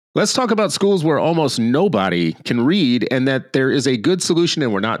Let's talk about schools where almost nobody can read and that there is a good solution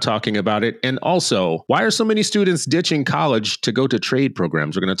and we're not talking about it. And also, why are so many students ditching college to go to trade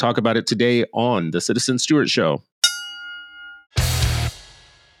programs? We're going to talk about it today on the Citizen Stewart Show.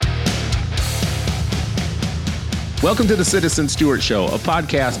 Welcome to the Citizen Stewart Show, a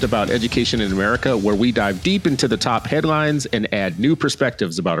podcast about education in America where we dive deep into the top headlines and add new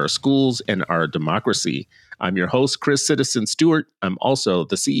perspectives about our schools and our democracy. I'm your host, Chris Citizen Stewart. I'm also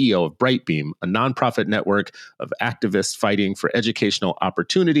the CEO of Brightbeam, a nonprofit network of activists fighting for educational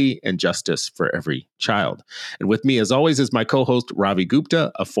opportunity and justice for every child. And with me, as always, is my co-host, Ravi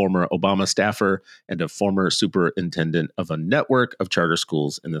Gupta, a former Obama staffer and a former superintendent of a network of charter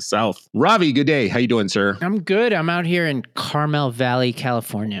schools in the South. Ravi, good day. How you doing, sir? I'm good. I'm out here in Carmel Valley,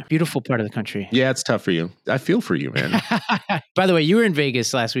 California. Beautiful part of the country. Yeah, it's tough for you. I feel for you, man. By the way, you were in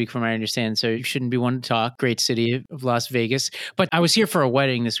Vegas last week, from what I understand, so you shouldn't be one to talk. Great city of Las Vegas. But I was here for a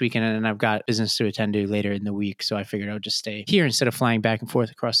wedding this weekend, and I've got business to attend to later in the week, so I figured I would just stay here instead of flying back and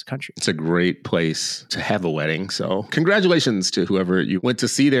forth across the country. It's a great place to have a wedding, so congratulations to whoever you went to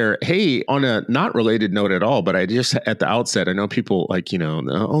see there. Hey, on a not related note at all, but I just, at the outset, I know people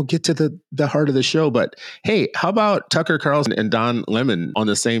get to the heart of the show, but hey, how about Tucker Carlson and Don Lemon on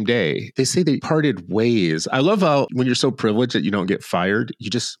the same day? They say they parted ways. I love how when you're so privileged that you don't get fired, you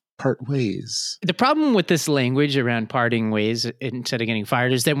just part ways. The problem with this language around parting ways instead of getting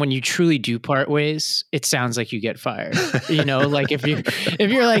fired is that when you truly do part ways, it sounds like you get fired. Like if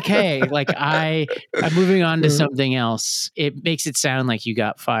you're like, hey, like I'm moving on to something else, it makes it sound like you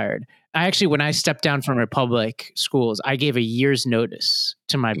got fired. When I stepped down from Republic schools, I gave a year's notice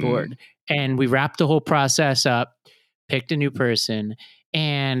to my board, and we wrapped the whole process up, picked a new person,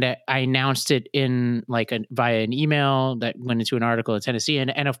 and I announced it in via an email that went into an article in Tennessee.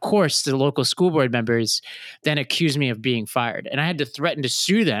 And of course, the local school board members then accused me of being fired. And I had to threaten to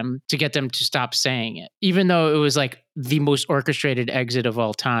sue them to get them to stop saying it, even though it was like the most orchestrated exit of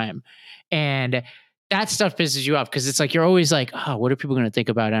all time. And that stuff pisses you off because it's like, you're always like, oh, what are people going to think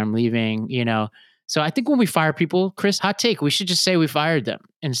about it? I'm leaving, So I think when we fire people, Chris, hot take, we should just say we fired them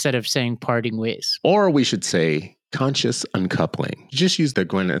instead of saying parting ways. Or we should say conscious uncoupling. Just use the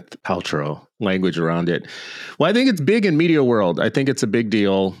Gwyneth Paltrow language around it. Well, I think it's big in media world. I think it's a big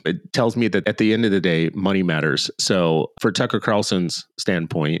deal. It tells me that at the end of the day, money matters. So for Tucker Carlson's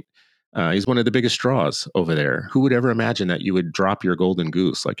standpoint, he's one of the biggest draws over there. Who would ever imagine that you would drop your golden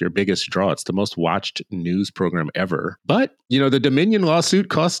goose, like your biggest draw? It's the most watched news program ever. But, the Dominion lawsuit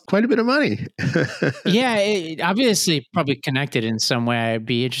cost quite a bit of money. Yeah, it obviously probably connected in some way. I'd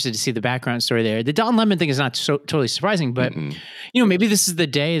be interested to see the background story there. The Don Lemon thing is not totally surprising, but, maybe this is the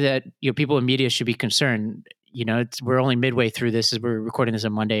day that people in media should be concerned. We're only midway through this as we're recording this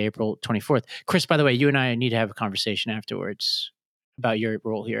on Monday, April 24th. Chris, by the way, you and I need to have a conversation afterwards about your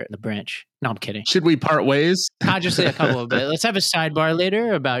role here at the branch. No, I'm kidding. Should we part ways? Consciously a couple of bit. Let's have a sidebar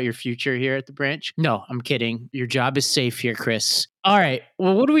later about your future here at the branch. No, I'm kidding. Your job is safe here, Chris. All right.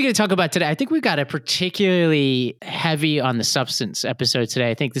 Well, what are we going to talk about today? I think we've got a particularly heavy on the substance episode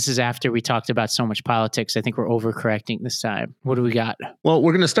today. I think this is after we talked about so much politics. I think we're overcorrecting this time. What do we got? Well,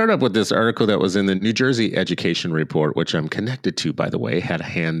 we're going to start up with this article that was in the New Jersey Education Report, which I'm connected to, by the way, had a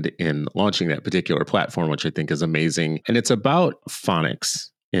hand in launching that particular platform, which I think is amazing. And it's about phonics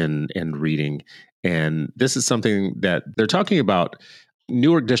and reading. And this is something that they're talking about.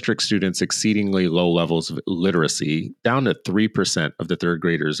 Newark District students exceedingly low levels of literacy, down to 3% of the third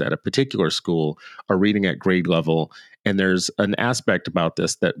graders at a particular school are reading at grade level. And there's an aspect about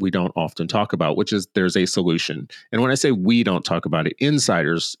this that we don't often talk about, which is there's a solution. And when I say we don't talk about it,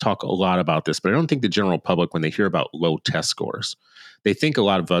 insiders talk a lot about this, but I don't think the general public, when they hear about low test scores, they think a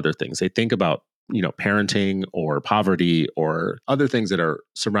lot of other things. They think about, parenting or poverty or other things that are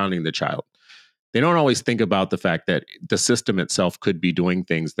surrounding the child. They don't always think about the fact that the system itself could be doing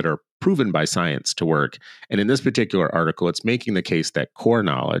things that are proven by science to work. And in this particular article, it's making the case that core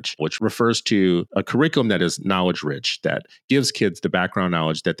knowledge, which refers to a curriculum that is knowledge rich, that gives kids the background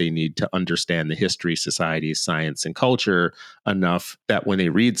knowledge that they need to understand the history, society, science, and culture enough that when they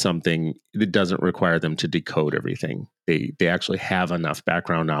read something, it doesn't require them to decode everything. They actually have enough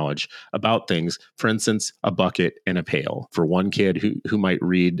background knowledge about things. For instance, a bucket and a pail. For one kid who might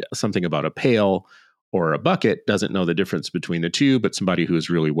read something about a pail or a bucket, doesn't know the difference between the two, but somebody who is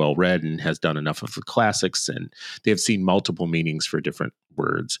really well read and has done enough of the classics, and they have seen multiple meanings for different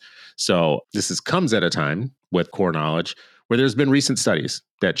words. So this comes at a time with core knowledge where there's been recent studies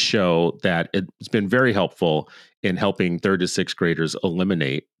that show that it's been very helpful in helping 3rd to 6th graders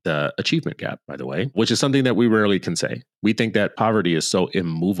eliminate the achievement gap, by the way, which is something that we rarely can say. We think that poverty is so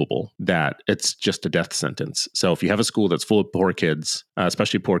immovable that it's just a death sentence. So if you have a school that's full of poor kids,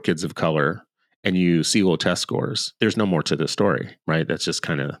 especially poor kids of color, and you see low test scores, there's no more to the story, right? That's just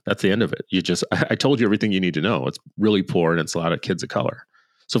that's the end of it. I told you everything you need to know. It's really poor and it's a lot of kids of color.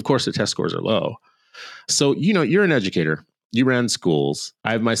 So of course the test scores are low. So, you're an educator. You ran schools.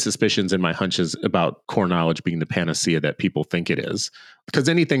 I have my suspicions and my hunches about core knowledge being the panacea that people think it is, because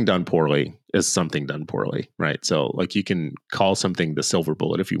anything done poorly is something done poorly, right? So like you can call something the silver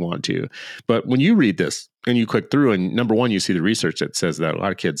bullet if you want to. But when you read this and you click through, and number one, you see the research that says that a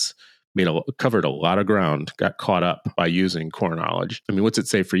lot of kids covered a lot of ground, got caught up by using core knowledge. I mean, what's it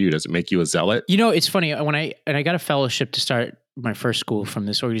say for you? Does it make you a zealot? It's funny. When I got a fellowship to start my first school from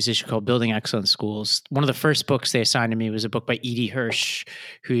this organization called Building Excellent Schools, one of the first books they assigned to me was a book by E.D. Hirsch,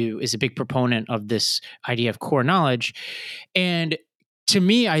 who is a big proponent of this idea of core knowledge. And to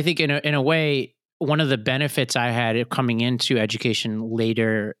me, I think in a way, one of the benefits I had of coming into education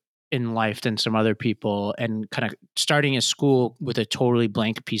later in life than some other people, and kind of starting a school with a totally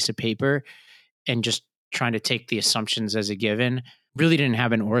blank piece of paper and just trying to take the assumptions as a given, really didn't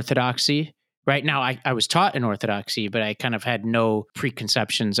have an orthodoxy. Right now, I was taught an orthodoxy, but I kind of had no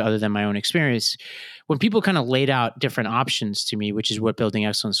preconceptions other than my own experience. When people kind of laid out different options to me, which is what Building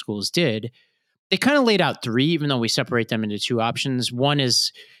Excellent Schools did, they kind of laid out 3, even though we separate them into 2 options. One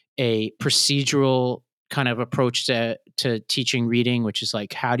is a procedural kind of approach to teaching reading, which is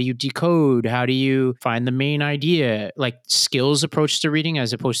like, how do you decode? How do you find the main idea? Like skills approach to reading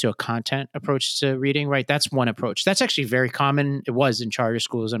as opposed to a content approach to reading, right? That's one approach. That's actually very common. It was in charter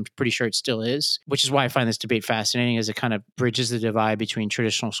schools. I'm pretty sure it still is, which is why I find this debate fascinating, as it kind of bridges the divide between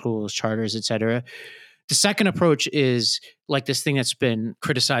traditional schools, charters, et cetera. The second approach is like this thing that's been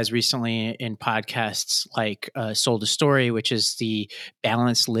criticized recently in podcasts like Sold a Story, which is the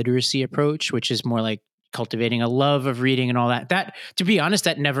balanced literacy approach, which is more like cultivating a love of reading and all that. That, to be honest,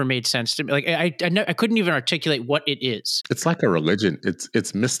 that never made sense to me. Like I couldn't even articulate what it is. It's like a religion.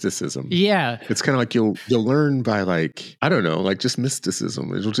 It's mysticism. Yeah. It's kind of like you'll learn by like, I don't know, like just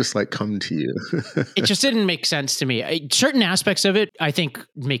mysticism. It'll just like come to you. It just didn't make sense to me. Certain aspects of it, I think,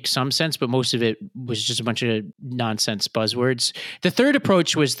 make some sense, but most of it was just a bunch of nonsense buzzwords. The third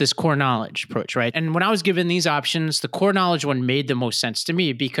approach was this core knowledge approach, right? And when I was given these options, the core knowledge one made the most sense to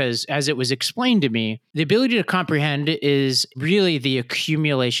me, because as it was explained to me, the ability to comprehend is really the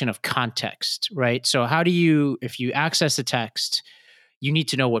accumulation of context, right? So how do you, if you access a text, you need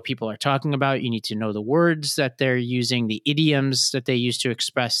to know what people are talking about. You need to know the words that they're using, the idioms that they use to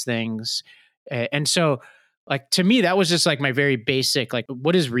express things. And so, like, to me, that was just like my very basic, like,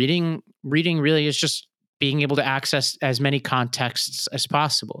 what is reading? Reading really is just being able to access as many contexts as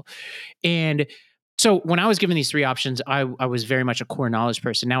possible. And so when I was given these 3 options, I was very much a core knowledge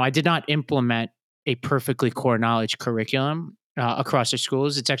person. Now, I did not implement a perfectly core knowledge curriculum across the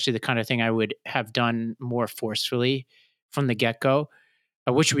schools. It's actually the kind of thing I would have done more forcefully from the get-go,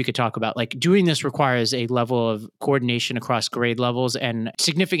 which we could talk about. Like, doing this requires a level of coordination across grade levels and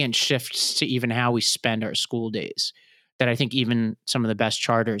significant shifts to even how we spend our school days that I think even some of the best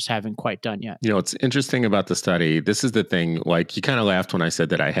charters haven't quite done yet. It's interesting about the study. This is the thing, like you kind of laughed when I said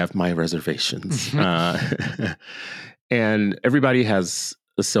that I have my reservations. And everybody has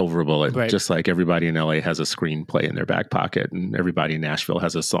a silver bullet, right? Just like everybody in LA has a screenplay in their back pocket, and everybody in Nashville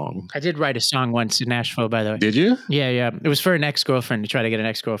has a song. I did write a song once in Nashville, by the way. Did you? Yeah. It was for an ex-girlfriend, to try to get an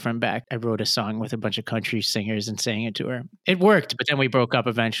ex-girlfriend back. I wrote a song with a bunch of country singers and sang it to her. It worked, but then we broke up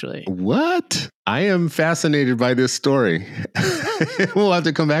eventually. What? I am fascinated by this story. We'll have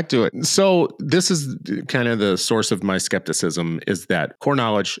to come back to it. So this is kind of the source of my skepticism, is that core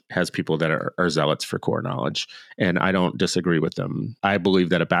knowledge has people that are zealots for core knowledge, and I don't disagree with them. I believe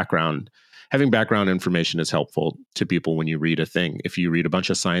that having background information is helpful to people when you read a thing. If you read a bunch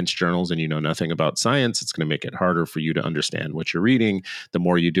of science journals and you know nothing about science, it's going to make it harder for you to understand what you're reading. The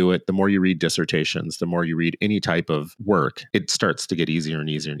more you do it, the more you read dissertations, the more you read any type of work, it starts to get easier and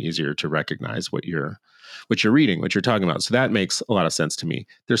easier and easier to recognize what you're reading, what you're talking about. So that makes a lot of sense to me.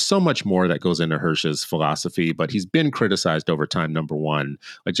 There's so much more that goes into Hirsch's philosophy, but he's been criticized over time. Number one,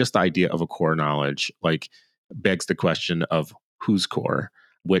 like just the idea of a core knowledge, like begs the question of whose core?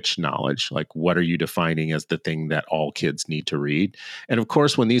 Which knowledge? Like, what are you defining as the thing that all kids need to read? And of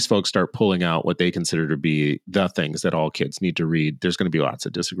course, when these folks start pulling out what they consider to be the things that all kids need to read, there's going to be lots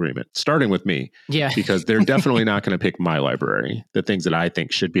of disagreement, starting with me. Yeah. Because they're definitely not going to pick my library, the things that I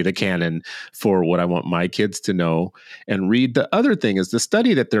think should be the canon for what I want my kids to know and read. The other thing is the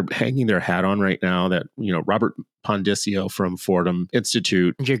study that they're hanging their hat on right now that, Robert Pondicio from Fordham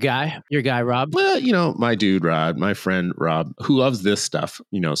Institute. Your guy, Rob. Well, my dude, Rod, my friend, Rob, who loves this stuff,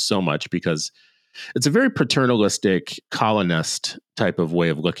 so much because it's a very paternalistic colonist type of way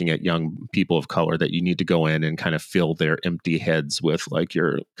of looking at young people of color that you need to go in and kind of fill their empty heads with like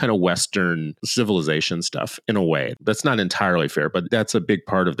your kind of Western civilization stuff in a way. That's not entirely fair, but that's a big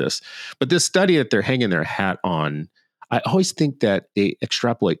part of this. But this study that they're hanging their hat on, I always think that they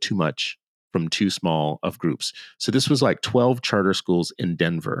extrapolate too much from too small of groups. So this was like 12 charter schools in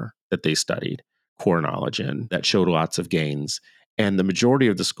Denver that they studied core knowledge in that showed lots of gains. And the majority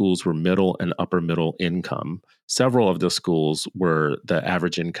of the schools were middle and upper middle income. Several of the schools were the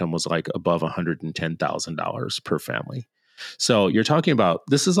average income was like above $110,000 per family. So you're talking about,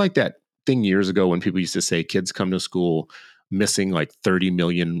 this is like that thing years ago when people used to say kids come to school missing like 30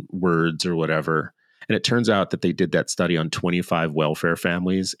 million words or whatever. And it turns out that they did that study on 25 welfare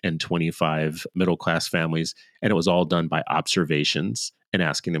families and 25 middle class families. And it was all done by observations and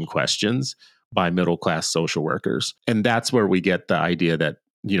asking them questions by middle class social workers. And that's where we get the idea that,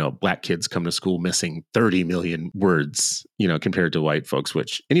 Black kids come to school missing 30 million words, compared to white folks,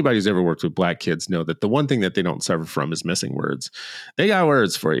 which anybody who's ever worked with Black kids know that the one thing that they don't suffer from is missing words. They got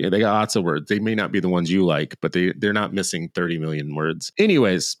words for you. They got lots of words. They may not be the ones you like, but they're not missing 30 million words.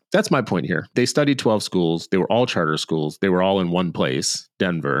 Anyways, that's my point here. They studied 12 schools. They were all charter schools. They were all in one place,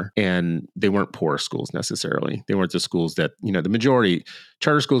 Denver, and they weren't poor schools necessarily. They weren't the schools that, the majority,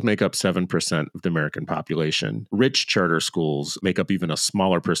 charter schools make up 7% of the American population. Rich charter schools make up even a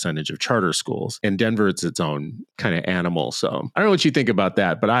smaller percentage of charter schools. And Denver, it's its own kind of animal. So I don't know what you think about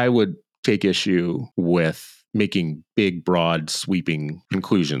that, but I would take issue with making big, broad, sweeping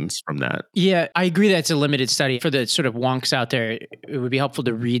conclusions from that. Yeah, I agree that it's a limited study. For the sort of wonks out there, it would be helpful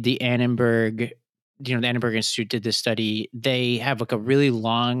to read the Annenberg. The Annenberg Institute did this study. They have like a really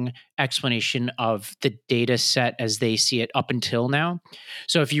long explanation of the data set as they see it up until now.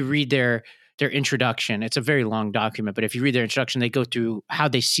 So if you read their introduction, it's a very long document, but if you read their introduction, they go through how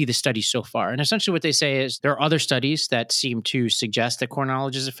they see the study so far. And essentially what they say is there are other studies that seem to suggest that core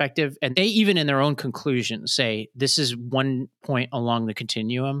knowledge is effective. And they even in their own conclusions say this is one point along the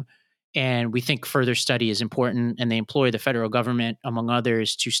continuum. And we think further study is important, and they employ the federal government, among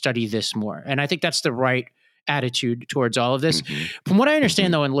others, to study this more. And I think that's the right attitude towards all of this. Mm-hmm. From what I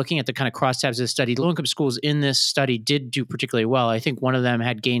understand, though, in looking at the kind of crosstabs of the study, low-income schools in this study did do particularly well. I think one of them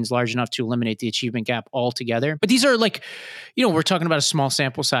had gains large enough to eliminate the achievement gap altogether. But these are like, we're talking about a small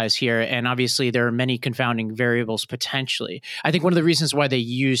sample size here, and obviously there are many confounding variables potentially. I think one of the reasons why they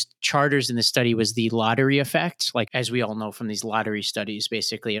used charters in this study was the lottery effect. Like, as we all know from these lottery studies,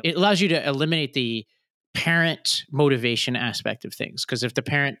 basically, it allows you to eliminate the parent motivation aspect of things. Because if the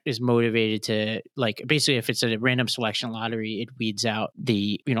parent is motivated to, like, basically if it's a random selection lottery, it weeds out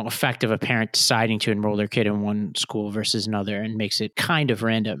the, effect of a parent deciding to enroll their kid in one school versus another and makes it kind of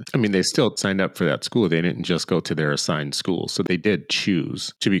random. I mean, they still signed up for that school. They didn't just go to their assigned school. So they did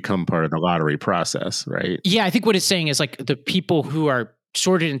choose to become part of the lottery process, right? Yeah, I think what it's saying is like the people who are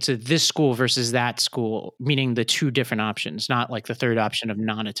sorted into this school versus that school, meaning the two different options, not like the third option of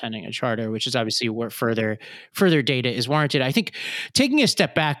non-attending a charter, which is obviously where further data is warranted. I think taking a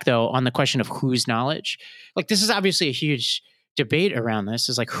step back, though, on the question of whose knowledge, like this is obviously a huge debate around this,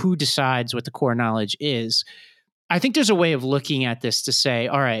 is like who decides what the core knowledge is. I think there's a way of looking at this to say,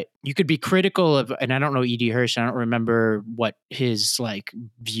 all right, you could be critical of, and I don't know E.D. Hirsch, I don't remember what his like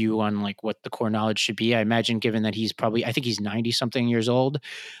view on like what the core knowledge should be. I imagine given that I think he's 90 something years old,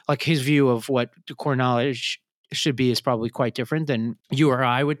 like his view of what the core knowledge should be is probably quite different than you or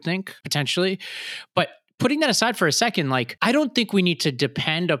I would think potentially. But putting that aside for a second, like I don't think we need to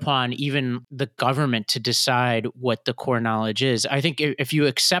depend upon even the government to decide what the core knowledge is. I think if you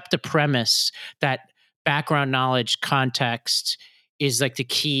accept the premise that background knowledge, context is like the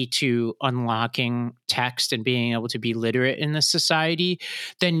key to unlocking text and being able to be literate in this society,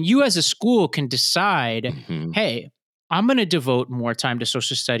 then you as a school can decide, hey, I'm going to devote more time to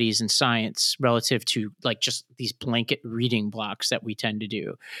social studies and science relative to like just these blanket reading blocks that we tend to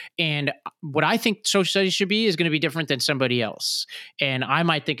do. And what I think social studies should be is going to be different than somebody else. And I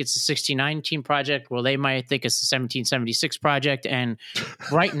might think it's a 1619 project. Well, they might think it's a 1776 project. And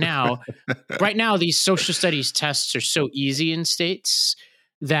right now, these social studies tests are so easy in states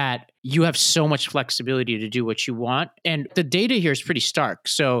that you have so much flexibility to do what you want. And the data here is pretty stark.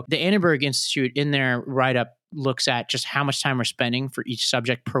 So the Annenberg Institute in their write-up looks at just how much time we're spending for each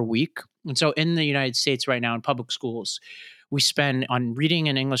subject per week. And so in the United States right now in public schools, we spend on reading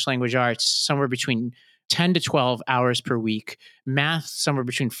and English language arts somewhere between 10 to 12 hours per week, math somewhere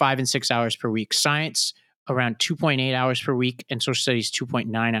between 5 and 6 hours per week, science around 2.8 hours per week and social studies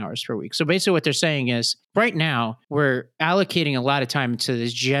 2.9 hours per week. So basically what they're saying is right now we're allocating a lot of time to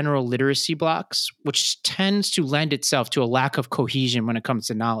this general literacy blocks, which tends to lend itself to a lack of cohesion when it comes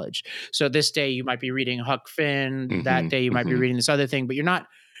to knowledge. So this day you might be reading Huck Finn, that day you might be reading this other thing, but you're not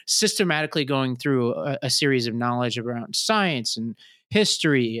systematically going through a series of knowledge around science and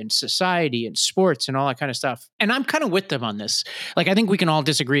history and society and sports and all that kind of stuff. And I'm kind of with them on this. Like, I think we can all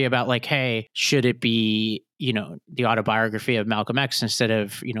disagree about like, hey, should it be, the autobiography of Malcolm X instead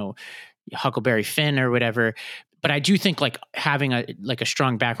of, Huckleberry Finn or whatever. But I do think like having a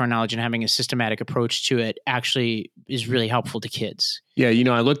strong background knowledge and having a systematic approach to it actually is really helpful to kids. Yeah,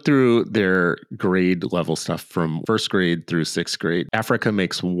 I looked through their grade level stuff from first grade through sixth grade. Africa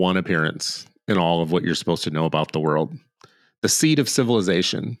makes one appearance in all of what you're supposed to know about the world. The seed of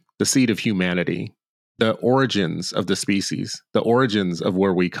civilization, the seed of humanity, the origins of the species, the origins of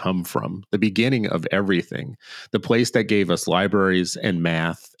where we come from, the beginning of everything, the place that gave us libraries and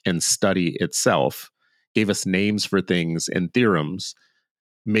math and study itself, gave us names for things and theorems,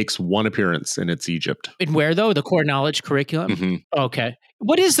 makes one appearance, and it's Egypt. And where, though? The core knowledge curriculum? Mm-hmm. Okay.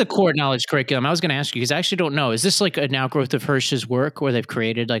 What is the core knowledge curriculum? I was going to ask you because I actually don't know. Is this like an outgrowth of Hirsch's work where they've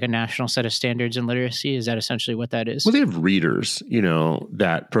created like a national set of standards in literacy? Is that essentially what that is? Well, they have readers,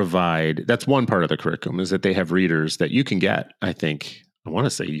 that provide, that's one part of the curriculum is that they have readers that you can get. I want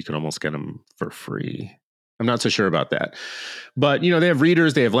to say you can almost get them for free. I'm not so sure about that. But, they have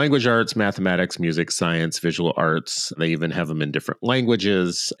readers, they have language arts, mathematics, music, science, visual arts. They even have them in different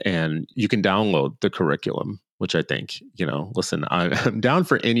languages, and you can download the curriculum, which I think, listen, I'm down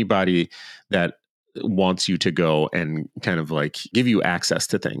for anybody that wants you to go and kind of like give you access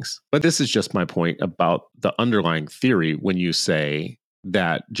to things. But this is just my point about the underlying theory when you say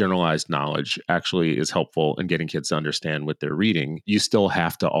that generalized knowledge actually is helpful in getting kids to understand what they're reading. You still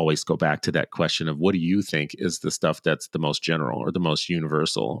have to always go back to that question of what do you think is the stuff that's the most general or the most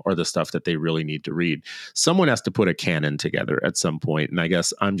universal or the stuff that they really need to read? Someone has to put a canon together at some point. And I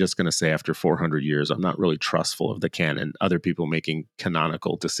guess I'm just going to say after 400 years, I'm not really trustful of the canon, other people making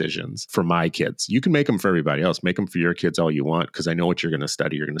canonical decisions for my kids. You can make them for everybody else. Make them for your kids all you want because I know what you're going to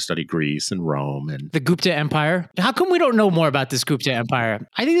study. You're going to study Greece and Rome and the Gupta Empire. How come we don't know more about this Gupta Empire?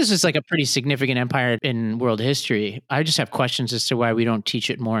 I think this is like a pretty significant empire in world history. I just have questions as to why we don't teach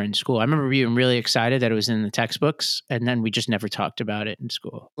it more in school. I remember being really excited that it was in the textbooks, and then we just never talked about it in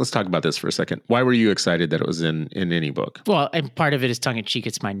school. Let's talk about this for a second. Why were you excited that it was in any book? Well, and part of it is tongue-in-cheek.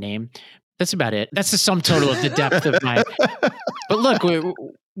 It's my name. That's about it. That's the sum total of the depth of my... But look,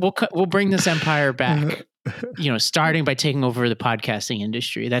 we'll bring this empire back. Starting by taking over the podcasting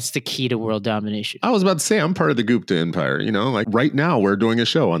industry. That's the key to world domination. I was about to say, I'm part of the Gupta Empire. Like right now we're doing a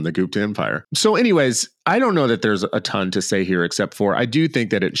show on the Gupta Empire. So anyways, I don't know that there's a ton to say here, except for I do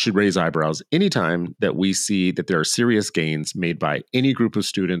think that it should raise eyebrows anytime that we see that there are serious gains made by any group of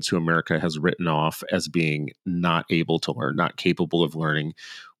students who America has written off as being not able to learn, not capable of learning.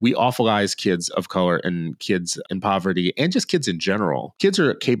 We awfulize kids of color and kids in poverty and just kids in general. Kids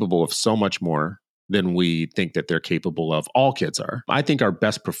are capable of so much more than we think that they're capable of. All kids are. I think our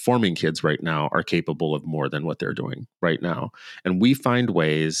best performing kids right now are capable of more than what they're doing right now. And we find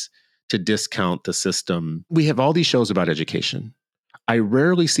ways to discount the system. We have all these shows about education. I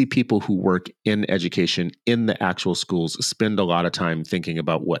rarely see people who work in education in the actual schools spend a lot of time thinking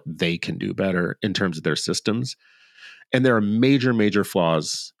about what they can do better in terms of their systems. And there are major, major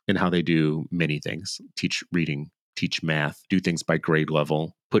flaws in how they do many things. Teach reading, teach math, do things by grade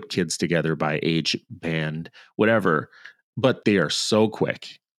level, put kids together by age band, whatever. But they are so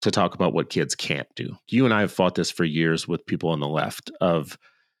quick to talk about what kids can't do. You and I have fought this for years with people on the left of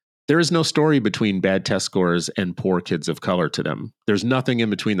there is no story between bad test scores and poor kids of color to them. There's nothing in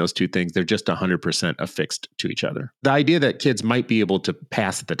between those two things. They're just 100% affixed to each other. The idea that kids might be able to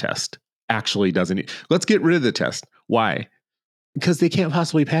pass the test actually doesn't. Let's get rid of the test. Why? Because they can't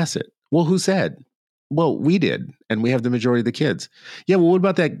possibly pass it. Well, who said? Well, we did, and we have the majority of the kids. Yeah, well, what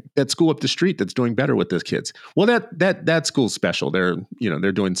about that school up the street that's doing better with those kids? Well, that school's special. They're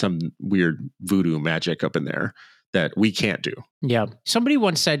doing some weird voodoo magic up in there that we can't do. Yeah. Somebody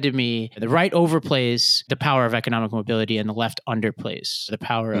once said to me, the right overplays the power of economic mobility and the left underplays the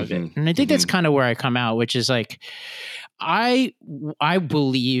power of it. And I think that's kind of where I come out, which is like, I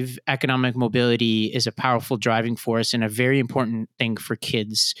believe economic mobility is a powerful driving force and a very important thing for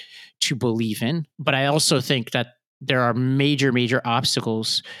kids to believe in. But I also think that there are major, major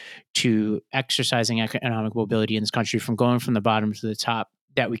obstacles to exercising economic mobility in this country, from going from the bottom to the top,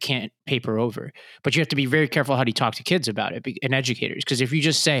 that we can't paper over. But you have to be very careful how do you talk to kids about it and educators. Because if you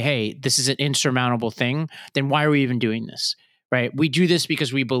just say, hey, this is an insurmountable thing, then why are we even doing this, right? We do this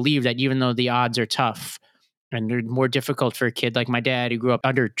because we believe that even though the odds are tough, and they're more difficult for a kid like my dad who grew up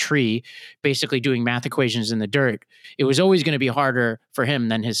under a tree, basically doing math equations in the dirt. It was always going to be harder for him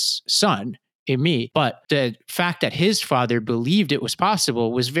than his son and me. But the fact that his father believed it was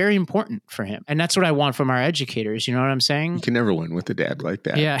possible was very important for him. And that's what I want from our educators. You know what I'm You saying? can never win with a dad like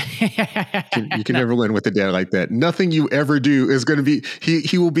that. Yeah. You can never win with a dad like that. Nothing you ever do is going to be,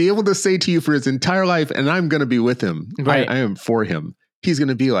 he will be able to say to you for his entire life, and I'm going to be with him. Right. I am for him. He's going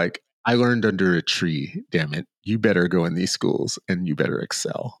to be like, I learned under a tree, damn it. You better go in these schools and you better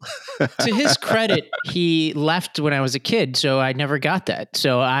excel. To his credit, he left when I was a kid, so I never got that.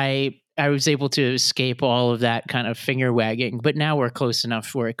 So I was able to escape all of that kind of finger wagging, but now we're close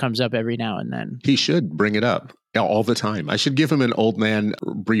enough where it comes up every now and then. He should bring it up all the time. I should give him an old man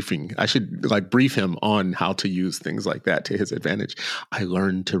briefing. I should brief him on how to use things like that to his advantage. I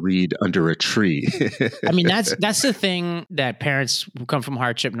learned to read under a tree. I mean, that's the thing that parents who come from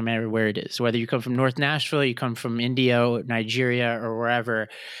hardship, no matter where it is, whether you come from North Nashville, you come from India, or Nigeria, or wherever,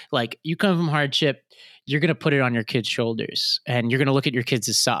 like you come from hardship, you're going to put it on your kids' shoulders and you're going to look at your kids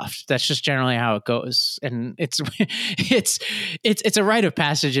as soft. That's just generally how it goes. And it's a rite of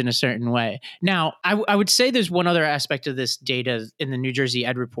passage in a certain way. Now, I would say there's one other aspect of this data in the New Jersey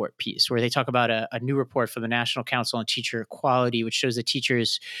Ed Report piece where they talk about a new report from the National Council on Teacher Equality, which shows that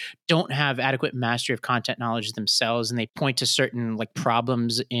teachers don't have adequate mastery of content knowledge themselves. And they point to certain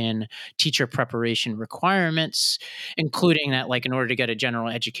problems in teacher preparation requirements, including that in order to get a general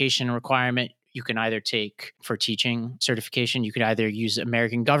education requirement, you can either take for teaching certification, you could either use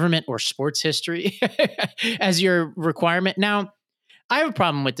American government or sports history as your requirement. Now, I have a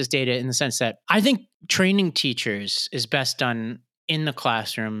problem with this data in the sense that I think training teachers is best done in the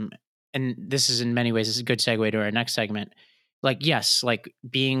classroom. And this is in many ways, this is a good segue to our next segment. Yes,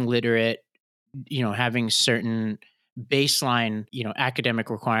 being literate, having certain baseline, academic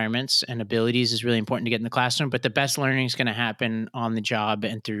requirements and abilities is really important to get in the classroom, but the best learning is going to happen on the job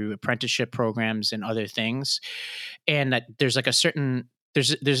and through apprenticeship programs and other things. And that there's a certain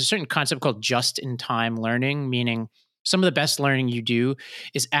concept called just-in-time learning, meaning some of the best learning you do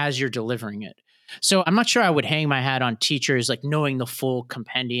is as you're delivering it. So I'm not sure I would hang my hat on teachers knowing the full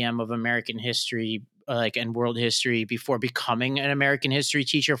compendium of American history and world history before becoming an American history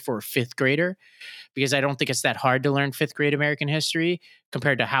teacher for a fifth grader, because I don't think it's that hard to learn fifth grade American history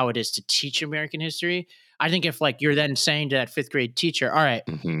compared to how it is to teach American history. I think if you're then saying to that fifth grade teacher, all right,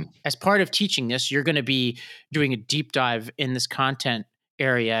 as part of teaching this, you're going to be doing a deep dive in this content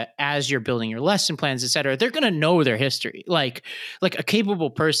area as you're building your lesson plans, et cetera, they're going to know their history. Like a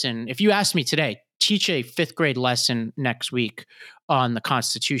capable person, if you asked me today, teach a fifth grade lesson next week on the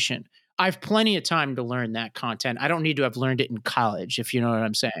Constitution, I have plenty of time to learn that content. I don't need to have learned it in college, if you know what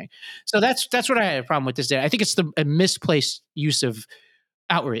I'm saying. So that's what I have a problem with this day. I think it's a misplaced use of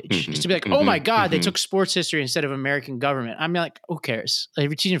outrage. It's to be oh my God, they took sports history instead of American government. I'm who cares? If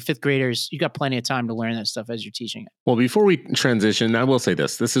you're teaching fifth graders, you got plenty of time to learn that stuff as you're teaching it. Well, before we transition, I will say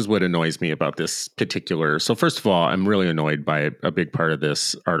this. This is what annoys me about this particular. So first of all, I'm really annoyed by a big part of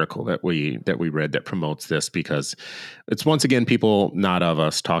this article that we read that promotes this, because it's once again people not of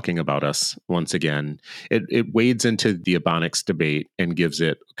us talking about us. Once again, it wades into the Ebonics debate and gives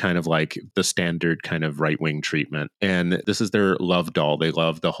it kind of the standard kind of right-wing treatment. And this is their love doll. They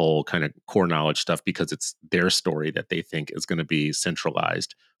love the whole kind of core knowledge stuff because it's their story that they think is going to be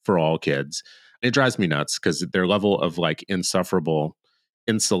centralized for all kids. It drives me nuts because their level of insufferable,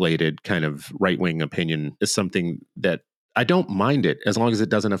 insulated kind of right-wing opinion is something that I don't mind it as long as it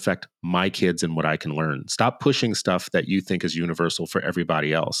doesn't affect my kids and what I can learn. Stop pushing stuff that you think is universal for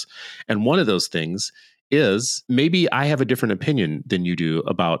everybody else. And one of those things is maybe I have a different opinion than you do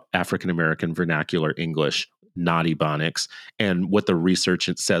about African-American vernacular English, not Ebonics, and what the research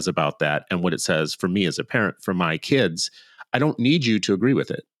says about that and what it says for me as a parent for my kids. I don't need you to agree with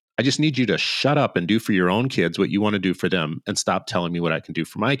it. I just need you to shut up and do for your own kids what you want to do for them and stop telling me what I can do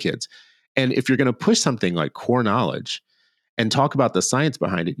for my kids. And if you're going to push something like core knowledge and talk about the science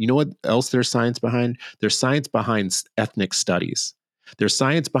behind it, you know what else there's science behind? There's science behind ethnic studies. There's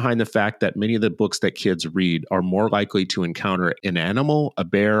science behind the fact that many of the books that kids read are more likely to encounter an animal, a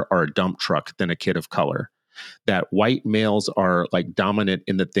bear, or a dump truck than a kid of color. That white males are dominant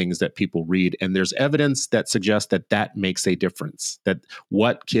in the things that people read. And there's evidence that suggests that makes a difference, that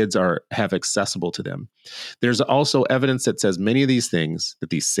what kids have accessible to them. There's also evidence that says many of these things, that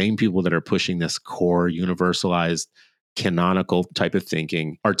these same people that are pushing this core, universalized, canonical type of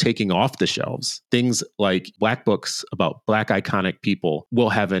thinking are taking off the shelves. Things like Black books about Black iconic people will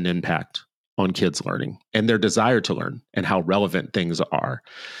have an impact on kids learning and their desire to learn and how relevant things are.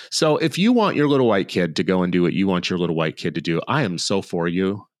 So if you want your little white kid to go and do what you want your little white kid to do, I am so for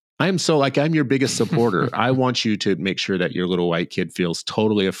you. I'm your biggest supporter. I want you to make sure that your little white kid feels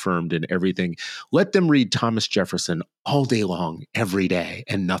totally affirmed in everything. Let them read Thomas Jefferson all day long, every day,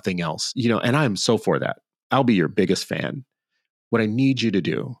 and nothing else. And I'm so for that. I'll be your biggest fan. What I need you to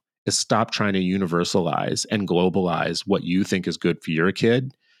do is stop trying to universalize and globalize what you think is good for your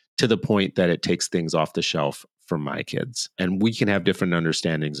kid to the point that it takes things off the shelf for my kids. And we can have different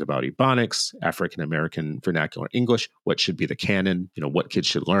understandings about Ebonics, African American vernacular English, what should be the canon, what kids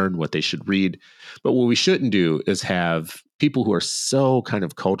should learn, what they should read. But what we shouldn't do is have people who are so kind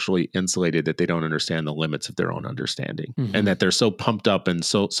of culturally insulated that they don't understand the limits of their own understanding, and that they're so pumped up and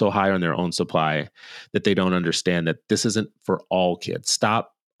so high on their own supply that they don't understand that this isn't for all kids.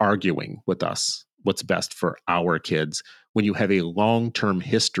 Stop arguing with us what's best for our kids when you have a long-term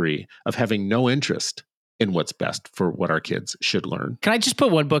history of having no interest in what's best for what our kids should learn. Can I just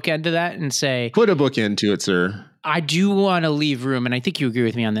put one bookend to that and say... Put a book into it, sir. I do want to leave room, and I think you agree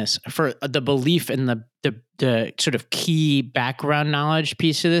with me on this, for the belief in the sort of key background knowledge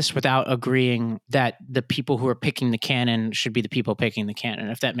piece of this without agreeing that the people who are picking the canon should be the people picking the canon,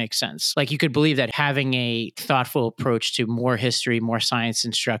 if that makes sense. Like, you could believe that having a thoughtful approach to more history, more science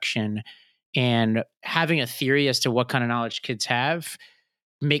instruction, and having a theory as to what kind of knowledge kids have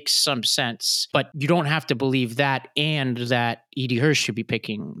makes some sense, but you don't have to believe that and that E.D. Hirsch should be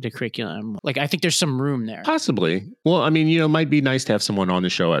picking the curriculum. Like, I think there's some room there. Possibly. Well, I mean, it might be nice to have someone on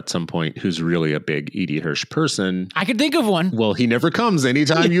the show at some point who's really a big E.D. Hirsch person. I could think of one. Well, he never comes.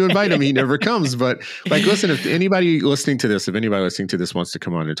 Anytime you invite him, he never comes. But listen, if anybody listening to this wants to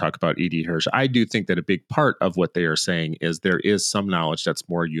come on and talk about E.D. Hirsch, I do think that a big part of what they are saying is there is some knowledge that's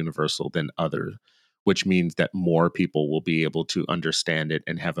more universal than others, which means that more people will be able to understand it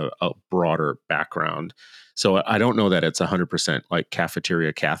and have a broader background. So I don't know that it's 100% like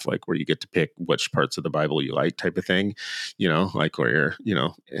cafeteria Catholic where you get to pick which parts of the Bible you like type of thing, like where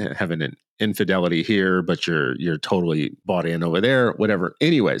you're, having an infidelity here, but you're totally bought in over there, whatever.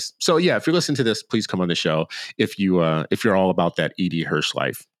 Anyways, so yeah, if you're listening to this, please come on the show. If you're all about that E.D. Hirsch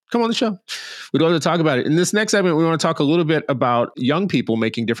life, come on the show. We'd love to talk about it. In this next segment, we want to talk a little bit about young people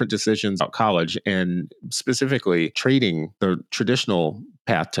making different decisions about college and specifically trading the traditional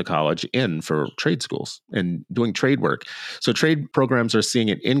path to college in for trade schools and doing trade work. So trade programs are seeing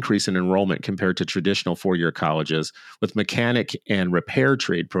an increase in enrollment compared to traditional four-year colleges, with mechanic and repair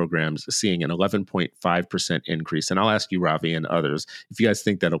trade programs seeing an 11.5% increase. And I'll ask you, Ravi, and others, if you guys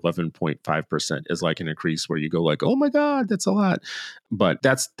think that 11.5% is like an increase where you go like, oh my God, that's a lot. But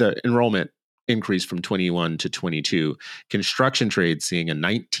that's the enrollment increase from 21 to 22. Construction trades seeing a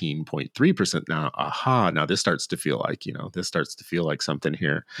 19.3% now. Now this starts to feel like something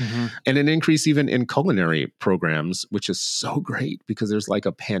here. And an increase even in culinary programs, which is so great because there's like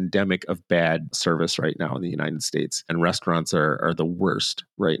a pandemic of bad service right now in the United States, and restaurants are the worst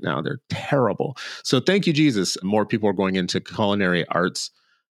right now. They're terrible. So thank you, Jesus. More people are going into culinary arts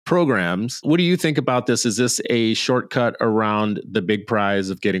programs. What do you think about this? Is this a shortcut around the big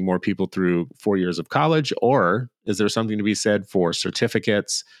prize of getting more people through 4 years of college? Or is there something to be said for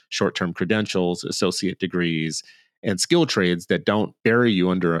certificates, short-term credentials, associate degrees, and skill trades that don't bury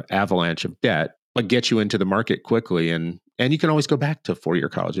you under an avalanche of debt, but get you into the market quickly? And you can always go back to four-year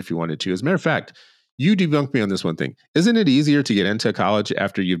college if you wanted to. As a matter of fact, you debunked me on this one thing. Isn't it easier to get into college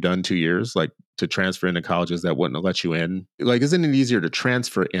after you've done 2 years, like to transfer into colleges that wouldn't let you in? Like, isn't it easier to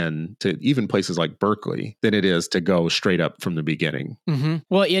transfer in to even places like Berkeley than it is to go straight up from the beginning?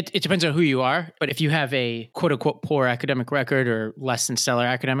 Well, it depends on who you are. But if you have a quote unquote poor academic record or less than stellar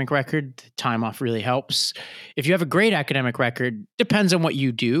academic record, time off really helps. If you have a great academic record, depends on what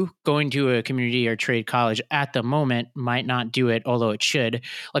you do. Going to a community or trade college at the moment might not do it, although it should.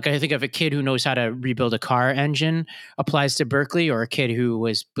 Like, I think of a kid who knows how to rebuild a car engine applies to Berkeley, or a kid who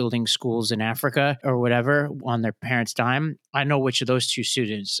was building schools in Africa or whatever on their parents' dime. I know which of those two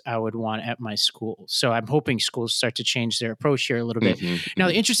students I would want at my school. So I'm hoping schools start to change their approach here a little bit. Now,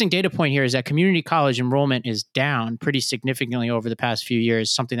 the interesting data point here is that community college enrollment is down pretty significantly over the past few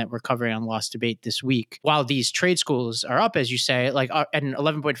years, something that we're covering on Lost Debate this week. While these trade schools are up, as you say, like and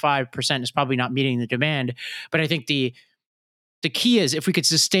 11.5% is probably not meeting the demand. But I think the key is if we could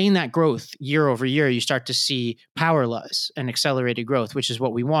sustain that growth year over year, you start to see power laws and accelerated growth, which is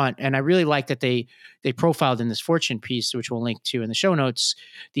what we want. And I really like that they profiled in this Fortune piece, which we'll link to in the show notes,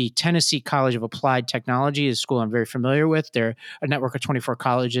 the Tennessee College of Applied Technology is a school I'm very familiar with. They're a network of 24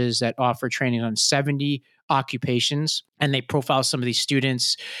 colleges that offer training on 70 occupations. And they profile some of these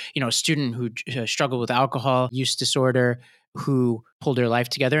students, a student who struggled with alcohol use disorder, who pulled their life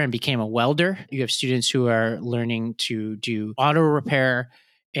together and became a welder. You have students who are learning to do auto repair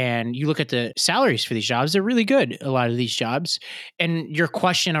And you look at the salaries for these jobs, they're really good, a lot of these jobs. And your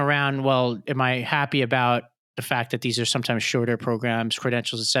question around, well, am I happy about the fact that these are sometimes shorter programs,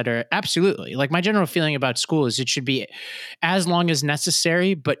 credentials, et cetera? Absolutely. Like my general feeling about school is it should be as long as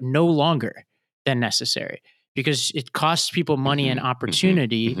necessary, but no longer than necessary because it costs people money and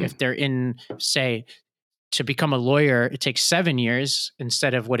opportunity if they're in, say, to become a lawyer, it takes 7 years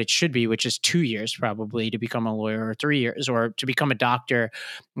instead of what it should be, which is 2 years probably to become a lawyer, or 3 years, or to become a doctor,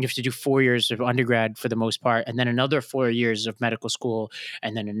 you have to do 4 years of undergrad for the most part, and then another 4 years of medical school,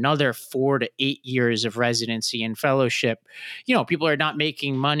 and then another 4 to 8 years of residency and fellowship. People are not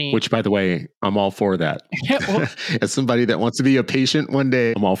making money. Which, by the way, I'm all for that. Well, as somebody that wants to be a patient one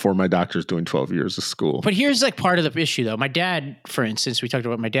day, I'm all for my doctors doing 12 years of school. But here's like part of the issue though. My dad, for instance, we talked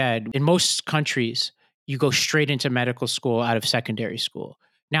about my dad, in most countries, you go straight into medical school out of secondary school.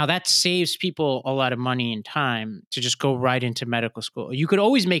 Now that saves people a lot of money and time to just go right into medical school. You could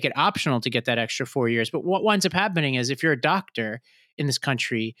always make it optional to get that extra 4 years. But what winds up happening is if you're a doctor in this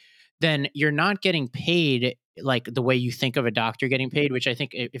country, then you're not getting paid like the way you think of a doctor getting paid, which I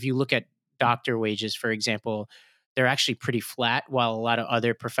think if you look at doctor wages, for example, they're actually pretty flat, while a lot of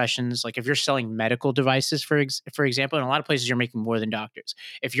other professions, like if you're selling medical devices, for example, in a lot of places you're making more than doctors.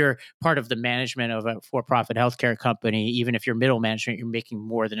 If you're part of the management of a for-profit healthcare company, even if you're middle management, you're making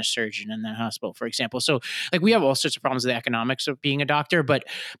more than a surgeon in that hospital, for example. So like we have all sorts of problems with the economics of being a doctor, but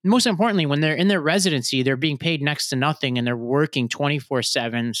most importantly, when they're in their residency, they're being paid next to nothing and they're working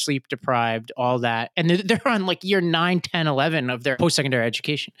 24/7, sleep deprived, all that. And they're on like year 9, 10, 11 of their post-secondary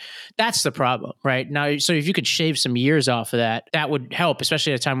education. That's the problem, right? Now, so if you could shave some years off of that, that would help,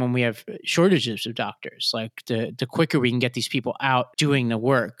 especially at a time when we have shortages of doctors. Like the quicker we can get these people out doing the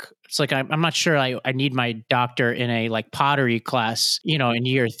work. It's like, I'm not sure I need my doctor in a like pottery class, in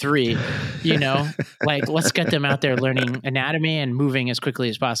year 3, like let's get them out there learning anatomy and moving as quickly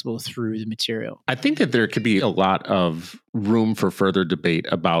as possible through the material. I think that there could be a lot of room for further debate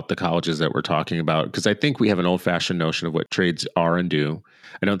about the colleges that we're talking about, because I think we have an old-fashioned notion of what trades are and do.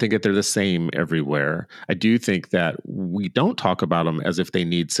 I don't think that they're the same everywhere. I do think that we don't talk about them as if they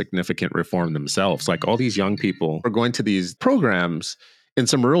need significant reform themselves. Like all these young people are going to these programs in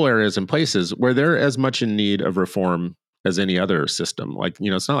some rural areas and places where they're as much in need of reform as any other system. Like,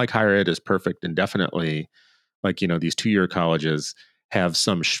 it's not like higher ed is perfect, and definitely like, these 2-year colleges have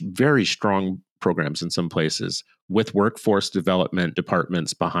some very strong programs in some places with workforce development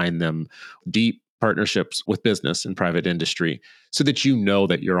departments behind them, deep partnerships with business and private industry, so that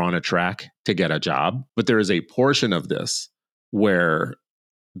that you're on a track to get a job. But there is a portion of this where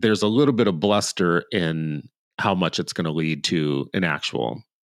there's a little bit of bluster in how much it's going to lead to an actual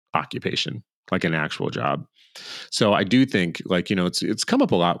occupation, like an actual job. So I do think it's come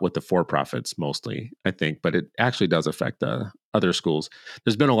up a lot with the for-profits mostly, I think, but it actually does affect the other schools.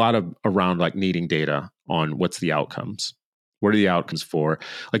 There's been a lot of around like needing data on what's the outcomes. What are the outcomes for?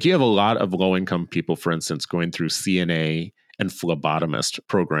 Like you have a lot of low-income people, for instance, going through CNA and phlebotomist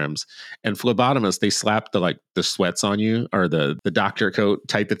programs. And phlebotomists, they slap the sweats on you, or the doctor coat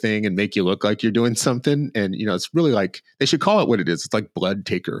type of thing, and make you look like you're doing something. And, it's really like, they should call it what it is. It's like blood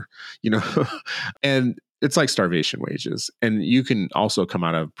taker, and it's like starvation wages. And you can also come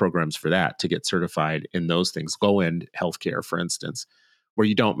out of programs for that to get certified in those things. Low-end healthcare, for instance, where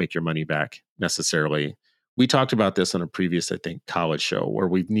you don't make your money back necessarily. We talked about this on a previous, I think, college show, where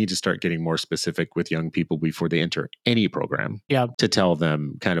we need to start getting more specific with young people before they enter any program. Yeah. To tell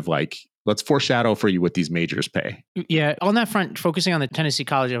them kind of like, let's foreshadow for you what these majors pay. Yeah. On that front, focusing on the Tennessee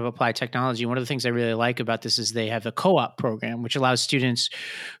College of Applied Technology, one of the things I really like about this is they have a co-op program, which allows students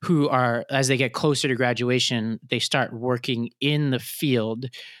who are, as they get closer to graduation, they start working in the field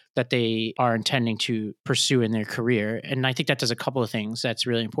that they are intending to pursue in their career. And I think that does a couple of things that's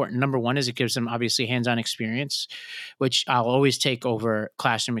really important. Number one is it gives them obviously hands-on experience, which I'll always take over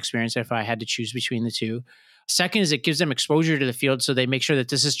classroom experience if I had to choose between the two. Second is it gives them exposure to the field, so they make sure that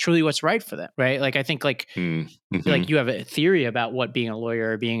this is truly what's right for them, right? Like I think like you have a theory about what being a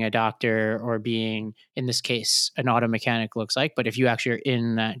lawyer or being a doctor or being, in this case, an auto mechanic looks like. But if you actually are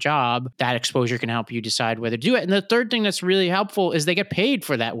in that job, that exposure can help you decide whether to do it. And the third thing that's really helpful is they get paid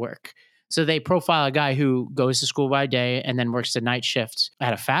for that work. So they profile a guy who goes to school by day and then works the night shift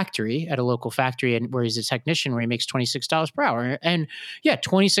at a factory, at a local factory, and where he's a technician, where he makes $26 per hour. And yeah,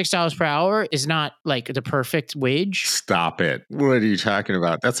 $26 per hour is not like the perfect wage. Stop it. What are you talking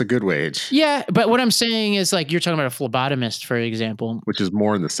about? That's a good wage. Yeah, but what I'm saying is like you're talking about a phlebotomist, for example. Which is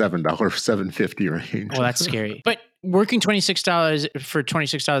more in the $7, $7.50 range. Well, that's scary. But working $26 for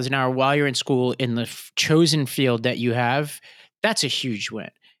 $26 an hour while you're in school in the chosen field that you have, that's a huge win.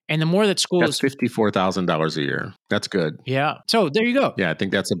 And the more that That's schools, $54,000 a year. That's good. yeah. So there you go. Yeah, I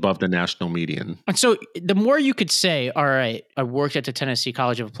think that's above the national median. And so the more you could say, all right, I worked at the Tennessee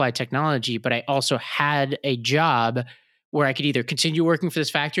College of Applied Technology, but I also had a job where I could either continue working for this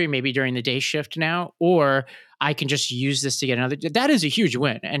factory, maybe during the day shift now, or I can just use this to get another. That is a huge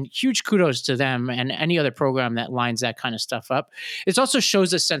win, and huge kudos to them and any other program that lines that kind of stuff up. It also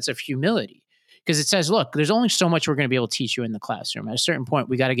shows a sense of humility because it says, look, there's only so much we're going to be able to teach you in the classroom. At a certain point,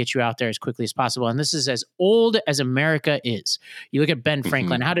 we got to get you out there as quickly as possible. And this is as old as America is. You look at Ben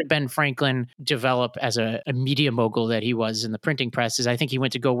Franklin. How did Ben Franklin develop as a media mogul that he was in the printing presses? I think he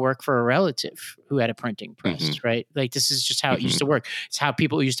went to go work for a relative who had a printing press, right? Like this is just how it used to work. It's how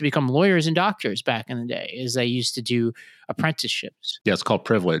people used to become lawyers and doctors back in the day, is they used to do apprenticeships. Yeah, it's called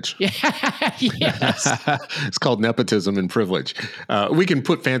privilege. Yeah, yes. It's called nepotism and privilege. We can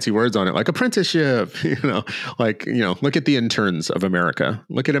put fancy words on it, like apprenticeship. Look at the interns of America.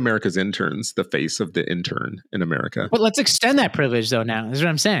 Look at America's interns, the face of the intern in America. But let's extend that privilege, though. Now, is what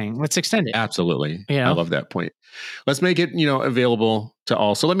I'm saying. Let's extend it. Absolutely. You know? I love that point. Let's make it, available to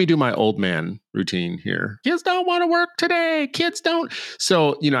all. So let me do my old man routine here. Kids don't want to work today. Kids don't.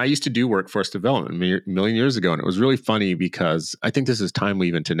 So, I used to do workforce development a million years ago. And it was really funny because I think this is timely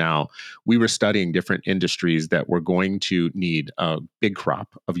even to now. We were studying different industries that were going to need a big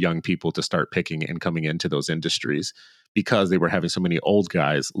crop of young people to start picking and coming into those industries, because they were having so many old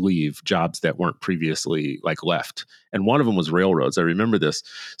guys leave jobs that weren't previously left. And one of them was railroads. I remember this.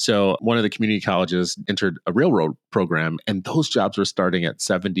 So one of the community colleges entered a railroad program, and those jobs were starting at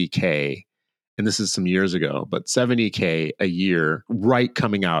 $70K. And this is some years ago, but $70K a year right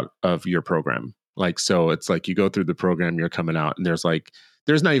coming out of your program. So it's like you go through the program, you're coming out, and there's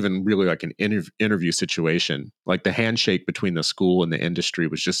not even really an interview situation. The handshake between the school and the industry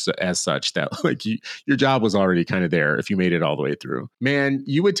was just as such that your job was already kind of there if you made it all the way through. Man,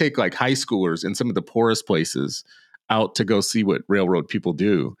 you would take high schoolers in some of the poorest places out to go see what railroad people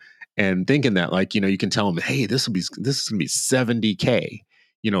do, and thinking that you can tell them, hey, this is going to be $70K,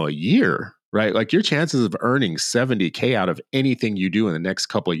 a year. Right? Your chances of earning $70K out of anything you do in the next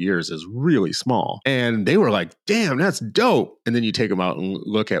couple of years is really small. And they were like, damn, that's dope. And then you take them out and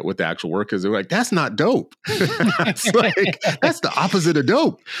look at what the actual work is. They're like, that's not dope. That's the opposite of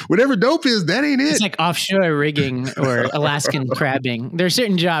dope. Whatever dope is, that ain't it. It's like offshore rigging or Alaskan crabbing. There are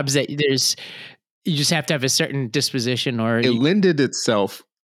certain jobs that you just have to have a certain disposition, or it lended itself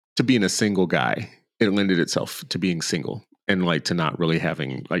to being a single guy. It lended itself to being single. And to not really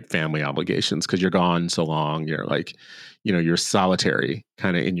having family obligations, because you're gone so long. You're you're solitary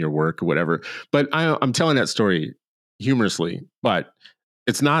kind of in your work or whatever. But I'm telling that story humorously, but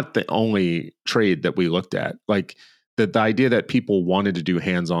it's not the only trade that we looked at. The idea that people wanted to do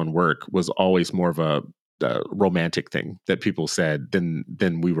hands-on work was always more of a romantic thing that people said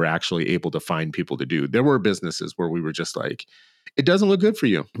than we were actually able to find people to do. There were businesses where we were just it doesn't look good for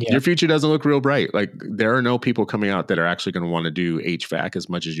you. Yeah. Your future doesn't look real bright. There are no people coming out that are actually going to want to do HVAC as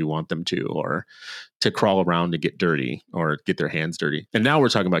much as you want them to, or to crawl around to get dirty or get their hands dirty. And now we're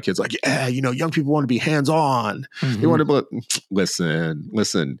talking about kids young people want to be hands-on. Mm-hmm. They want to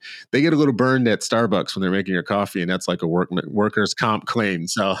listen. They get a little burned at Starbucks when they're making your coffee, and that's a workers' comp claim.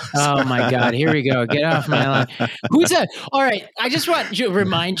 So, oh my God, here we go. Get off my line. Who's that? All right, I just want to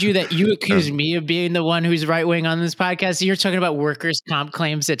remind you that you accuse me of being the one who's right-wing on this podcast. You're talking about workers' comp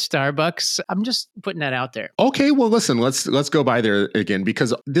claims at Starbucks. I'm just putting that out there. Okay, well, listen, let's go by there again,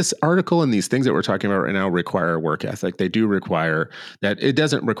 because this article and these things that we're talking about right now require work ethic. They do require that. It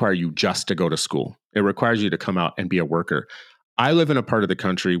doesn't require you just to go to school. It requires you to come out and be a worker. I live in a part of the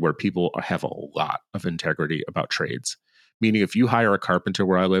country where people have a lot of integrity about trades. Meaning if you hire a carpenter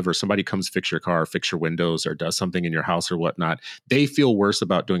where I live, or somebody comes fix your car, fix your windows, or does something in your house or whatnot, they feel worse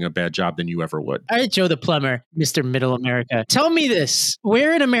about doing a bad job than you ever would. All right, Joe the plumber, Mr. Middle America. Tell me this.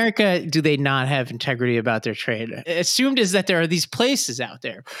 Where in America do they not have integrity about their trade? Assumed is that there are these places out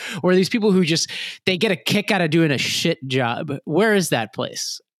there where these people who they get a kick out of doing a shit job. Where is that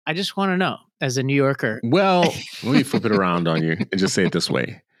place? I just want to know as a New Yorker. Well, let me flip it around on you and just say it this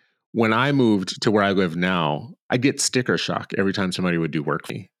way. When I moved to where I live now, I get sticker shock every time somebody would do work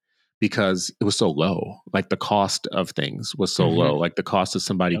for me, because it was so low. The cost of things was so low. The cost of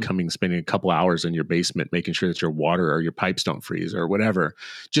somebody spending a couple hours in your basement, making sure that your water or your pipes don't freeze or whatever.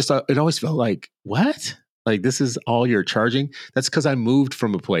 Just it always felt what? This is all you're charging? That's because I moved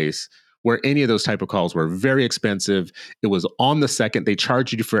from a place where any of those type of calls were very expensive. It was on the second. They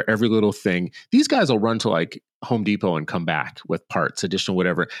charge you for every little thing. These guys will run to Home Depot and come back with parts, additional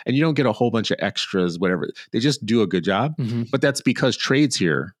whatever, and you don't get a whole bunch of extras, whatever. They just do a good job. Mm-hmm. But that's because trades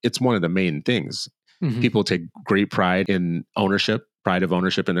here, it's one of the main things. Mm-hmm. People take great pride in ownership. pride of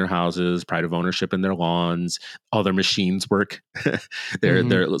ownership in their houses, pride of ownership in their lawns. All their machines work. They're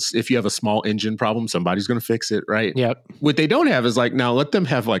if you have a small engine problem, somebody's going to fix it, right? Yep. What they don't have is like, now let them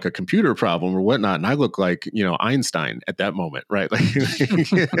have like a computer problem or whatnot, and I look like, Einstein at that moment, right? Like,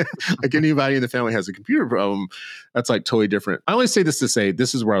 like anybody in the family has a computer problem, that's like totally different. I only say this to say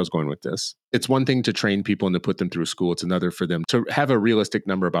this is where I was going with this. It's one thing to train people and to put them through school. It's another for them to have a realistic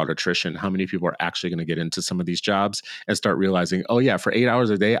number about attrition. How many people are actually going to get into some of these jobs and start realizing, oh yeah, for 8 hours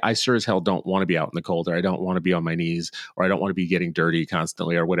a day, I sure as hell don't want to be out in the cold, or I don't want to be on my knees, or I don't want to be getting dirty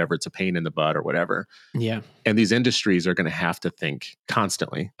constantly, or whatever. It's a pain in the butt or whatever. Yeah. And these industries are going to have to think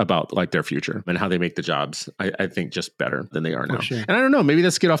constantly about like their future and how they make the jobs, I think, just better than they are now. Sure. And I don't know, maybe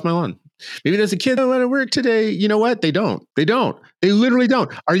that's get off my lawn. Maybe there's a kid that want to work today. You know what? They don't. They literally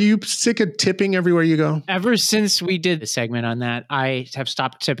don't. Are you sick of tipping everywhere you go? Ever since we did the segment on that, I have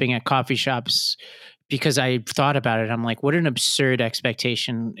stopped tipping at coffee shops because I thought about it. I'm like, what an absurd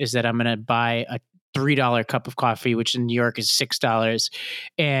expectation is that I'm going to buy a $3 cup of coffee, which in New York is $6,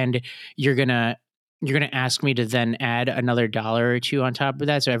 and you're gonna ask me to then add another $1 or $2 on top of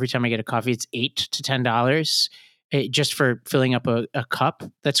that. So every time I get a coffee, it's $8 to $10 just for filling up a cup.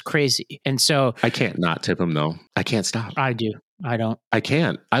 That's crazy. And so I can't not tip them though. I can't stop. I do. I don't. I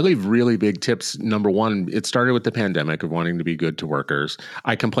can't. I leave really big tips. Number one, it started with the pandemic of wanting to be good to workers.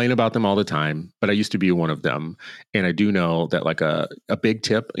 I complain about them all the time, but I used to be one of them. And I do know that like a big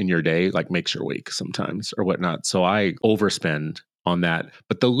tip in your day like makes your week sometimes or whatnot. So I overspend on that.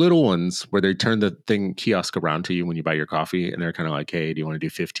 But the little ones where they turn the kiosk around to you when you buy your coffee and they're kind of like, hey, do you want to do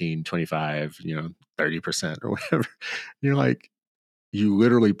 15, 25, 30% or whatever? And you're like, you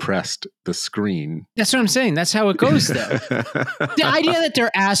literally pressed the screen. That's what I'm saying. That's how it goes, though. The idea that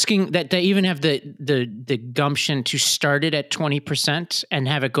they're asking that they even have the gumption to start it at 20% and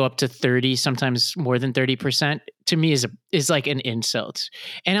have it go up to 30, sometimes more than 30%, to me is like an insult.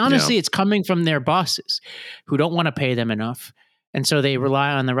 And honestly, It's coming from their bosses who don't want to pay them enough. And so they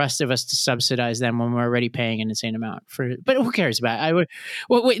rely on the rest of us to subsidize them when we're already paying an insane amount for. But who cares about it?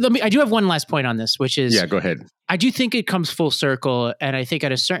 I do have one last point on this, which is, go ahead. I do think it comes full circle, and I think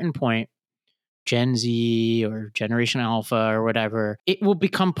at a certain point, Gen Z or Generation Alpha or whatever, it will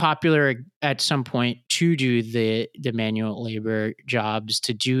become popular at some point to do the manual labor jobs,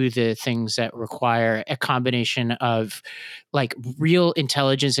 to do the things that require a combination of like real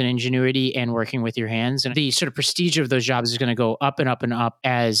intelligence and ingenuity and working with your hands. And the sort of prestige of those jobs is going to go up and up and up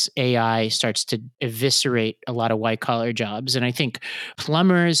as AI starts to eviscerate a lot of white collar jobs. And I think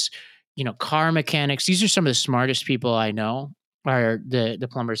plumbers, car mechanics, these are some of the smartest people I know. Are the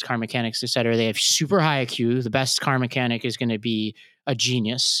plumbers, car mechanics, et cetera. They have super high IQ. The best car mechanic is going to be a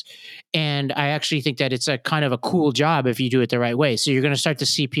genius. And I actually think that it's a kind of a cool job if you do it the right way. So you're going to start to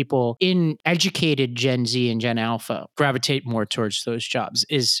see people in educated Gen Z and Gen Alpha gravitate more towards those jobs.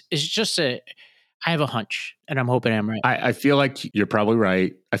 Is just I have a hunch, and I'm hoping I'm right. I feel like you're probably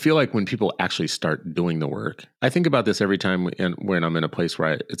right. I feel like when people actually start doing the work, I think about this every time when I'm in a place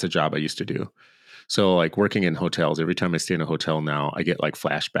where it's a job I used to do. So like working in hotels, every time I stay in a hotel now, I get like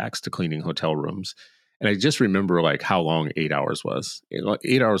flashbacks to cleaning hotel rooms. And I just remember like how long 8 hours was.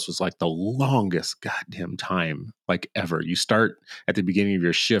 8 hours was like the longest goddamn time like ever. You start at the beginning of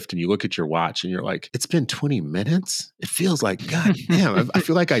your shift and you look at your watch and you're like, it's been 20 minutes. It feels like, God damn, I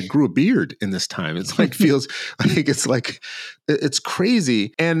feel like I grew a beard in this time. It's like, feels like it's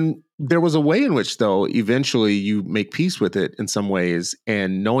crazy. And there was a way in which, though, eventually you make peace with it in some ways,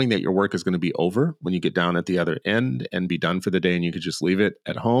 and knowing that your work is going to be over when you get down at the other end and be done for the day and you could just leave it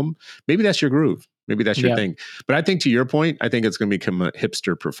at home. Maybe that's your groove. Maybe that's your thing. But I think to your point, I think it's going to become a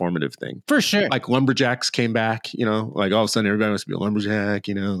hipster performative thing. For sure. Like lumberjacks came back, like all of a sudden everybody wants to be a lumberjack,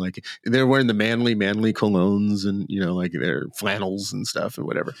 like they're wearing the manly colognes and, like their flannels and stuff and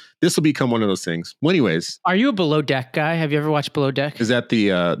whatever. This will become one of those things. Well, anyways. Are you a Below Deck guy? Have you ever watched Below Deck? Is that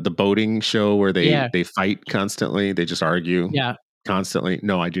the boating show where they fight constantly? They just argue constantly?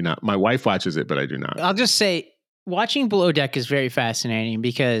 No, I do not. My wife watches it, but I do not. I'll just say watching Below Deck is very fascinating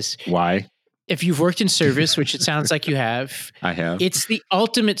because... Why? If you've worked in service, which it sounds like you have, I have. It's the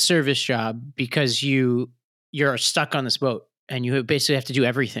ultimate service job because you're stuck on this boat and you basically have to do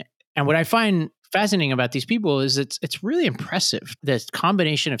everything. And what I find fascinating about these people is it's really impressive, the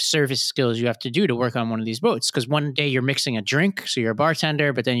combination of service skills you have to do to work on one of these boats. Because one day you're mixing a drink, so you're a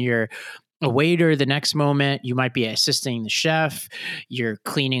bartender, but then you're a waiter the next moment. You might be assisting the chef. You're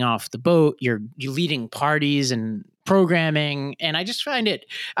cleaning off the boat. You're leading parties and programming. And I just find it,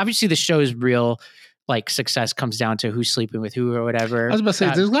 obviously the show is real like success comes down to who's sleeping with who or whatever. I was about to say,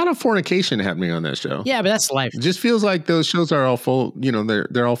 there's a lot of fornication happening on that show. Yeah, but that's life. It just feels like those shows are all full,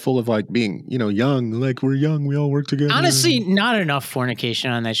 they're all full of like being, young, like we're young, we all work together. Honestly, not enough fornication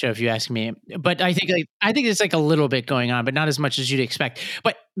on that show, if you ask me. But I think it's like a little bit going on, but not as much as you'd expect.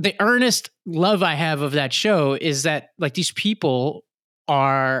 But the earnest love I have of that show is that like these people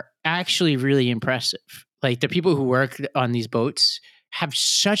are actually really impressive. Like the people who work on these boats have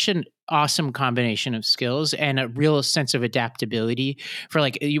such an awesome combination of skills and a real sense of adaptability for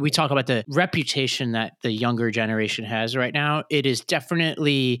like, we talk about the reputation that the younger generation has right now. It is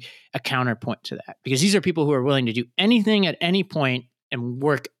definitely a counterpoint to that because these are people who are willing to do anything at any point and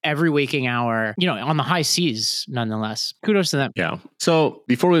work every waking hour, on the high seas, nonetheless. Kudos to them. Yeah. So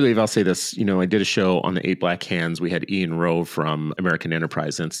before we leave, I'll say this. I did a show on the 8 Black Hands. We had Ian Rowe from American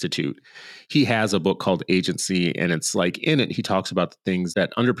Enterprise Institute. He has a book called Agency, and it's like in it, he talks about the things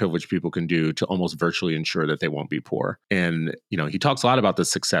that underprivileged people can do to almost virtually ensure that they won't be poor. And, he talks a lot about the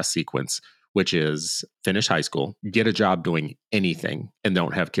success sequence, which is finish high school, get a job doing anything, and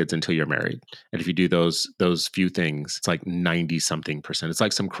don't have kids until you're married. And if you do those few things, it's like 90-something%. It's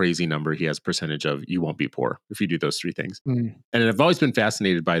like some crazy number he has percentage of you won't be poor if you do those 3 things. And I've always been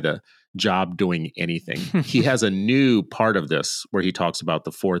fascinated by the job doing anything. He has a new part of this where he talks about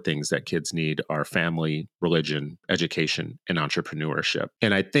the 4 things that kids need are family, religion, education, and entrepreneurship.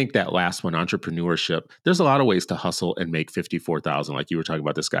 And I think that last one, entrepreneurship, there's a lot of ways to hustle and make $54,000. Like you were talking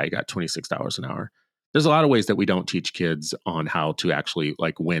about, this guy got $26 an hour. There's a lot of ways that we don't teach kids on how to actually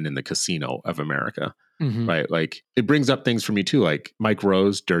like win in the casino of America, right? Like it brings up things for me too, like Mike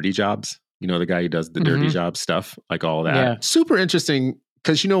Rose, Dirty Jobs, the guy who does the dirty job stuff, like all that. Yeah. Super interesting.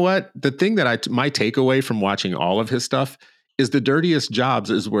 Because you know what? The thing that my takeaway from watching all of his stuff is the dirtiest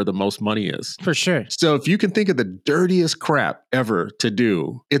jobs is where the most money is. For sure. So if you can think of the dirtiest crap ever to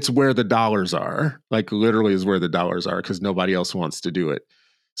do, it's where the dollars are. Like literally is where the dollars are because nobody else wants to do it.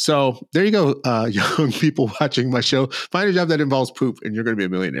 So there you go, young people watching my show. Find a job that involves poop and you're going to be a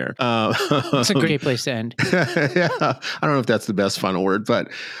millionaire. It's a great place to end. Yeah, I don't know if that's the best final word, but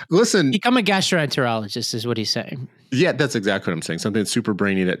listen. Become a gastroenterologist is what he's saying. Yeah, that's exactly what I'm saying. Something super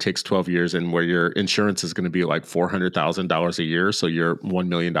brainy that takes 12 years and where your insurance is going to be like $400,000 a year. So your $1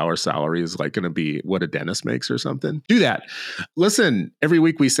 million salary is like going to be what a dentist makes or something. Do that. Listen, every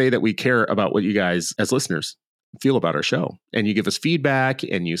week we say that we care about what you guys as listeners feel about our show. And you give us feedback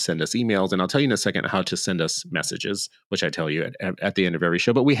and you send us emails. And I'll tell you in a second how to send us messages, which I tell you at the end of every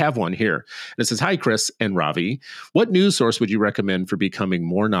show. But we have one here. And it says, "Hi, Chris and Ravi. What news source would you recommend for becoming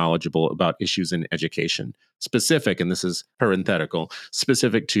more knowledgeable about issues in education? Specific," and this is parenthetical,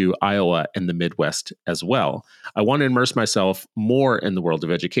 "specific to Iowa and the Midwest as well. I want to immerse myself more in the world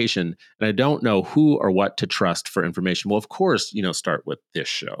of education, and I don't know who or what to trust for information." Well, of course, start with this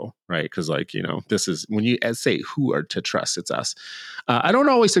show, right? Because this is when you say who are to trust, it's us. I don't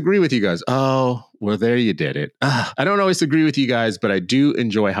always agree with you guys. Oh, well, there you did it. I don't always agree with you guys, but I do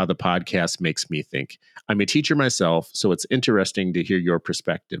enjoy how the podcast makes me think. I'm a teacher myself, so it's interesting to hear your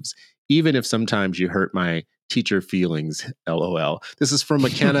perspectives, even if sometimes you hurt my teacher feelings, LOL. This is from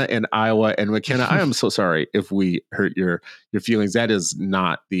McKenna in Iowa. And McKenna, I am so sorry if we hurt your feelings. That is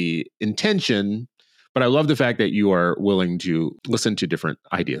not the intention, but I love the fact that you are willing to listen to different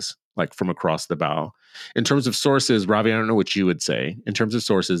ideas, like from across the bow. In terms of sources, Ravi, I don't know what you would say in terms of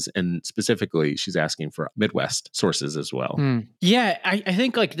sources, and specifically, she's asking for Midwest sources as well. Yeah, I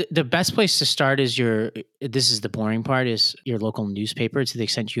think like the best place to start is this is the boring part, is your local newspaper, to the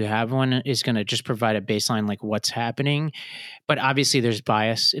extent you have one, is going to just provide a baseline, like what's happening. But obviously there's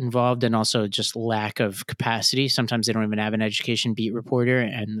bias involved and also just lack of capacity. Sometimes they don't even have an education beat reporter,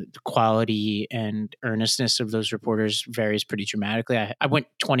 and the quality and earnestness of those reporters varies pretty dramatically. I went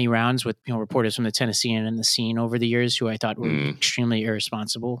 20 rounds with reporters from the Tennessean and the Scene over the years who I thought were extremely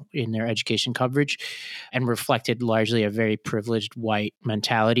irresponsible in their education coverage and reflected largely a very privileged white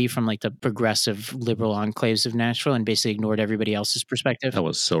mentality from like the progressive liberal enclaves of Nashville and basically ignored everybody else's perspective. That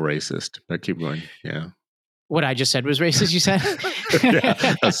was so racist. But keep going. Yeah. What I just said was racist, you said?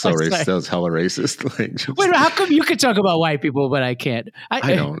 Yeah, that's so racist. That was hella racist. Wait, how come you could talk about white people, but I can't?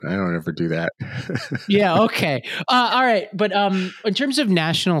 I don't ever do that. Yeah, okay. All right. But in terms of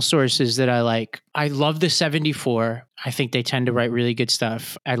national sources that I like, I love the 74. I think they tend to write really good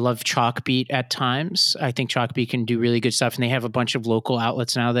stuff. I love Chalkbeat at times. I think Chalkbeat can do really good stuff. And they have a bunch of local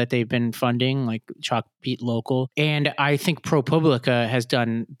outlets now that they've been funding, like Chalkbeat Local. And I think ProPublica has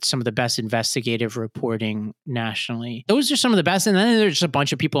done some of the best investigative reporting nationally. Those are some of the best. And then there's just a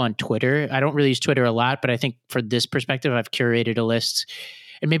bunch of people on Twitter. I don't really use Twitter a lot, but I think for this perspective, I've curated a list.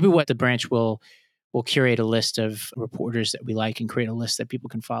 And maybe what the branch will we'll curate a list of reporters that we like and create a list that people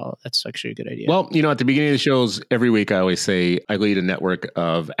can follow. That's actually a good idea. Well, at the beginning of the shows, every week I always say I lead a network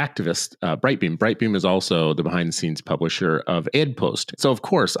of activists, Brightbeam. Brightbeam is also the behind the scenes publisher of EdPost. So, of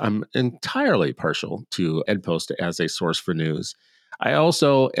course, I'm entirely partial to EdPost as a source for news. I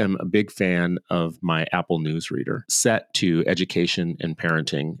also am a big fan of my Apple News Reader set to education and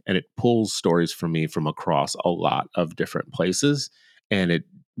parenting, and it pulls stories from me from across a lot of different places, and it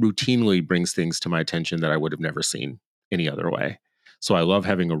routinely brings things to my attention that I would have never seen any other way. So I love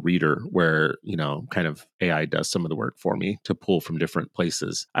having a reader where, kind of AI does some of the work for me to pull from different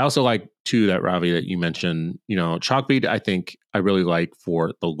places. I also like, too, that Ravi, that you mentioned, Chalkbeat, I think I really like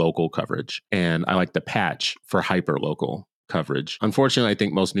for the local coverage. And I like the Patch for hyper local coverage. Unfortunately, I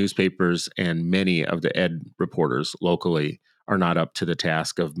think most newspapers and many of the ed reporters locally are not up to the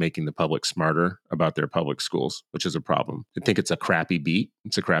task of making the public smarter about their public schools, which is a problem. I think it's a crappy beat.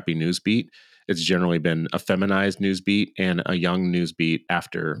 It's a crappy news beat. It's generally been a feminized news beat and a young news beat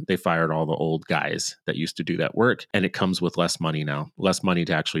after they fired all the old guys that used to do that work. And it comes with less money now, less money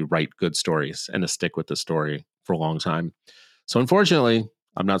to actually write good stories and to stick with the story for a long time. So unfortunately,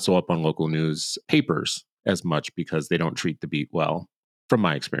 I'm not so up on local news papers as much because they don't treat the beat well, from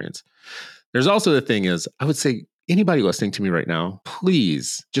my experience. There's also the thing is, I would say anybody listening to me right now,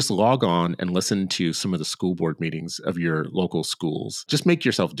 please just log on and listen to some of the school board meetings of your local schools. Just make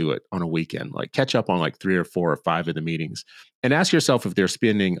yourself do it on a weekend, like catch up on like 3 or 4 or 5 of the meetings and ask yourself if they're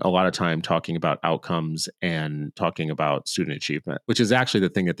spending a lot of time talking about outcomes and talking about student achievement, which is actually the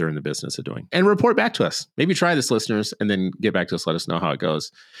thing that they're in the business of doing. And report back to us. Maybe try this, listeners, and then get back to us. Let us know how it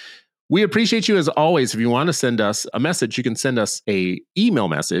goes. We appreciate you as always. If you want to send us a message, you can send us an email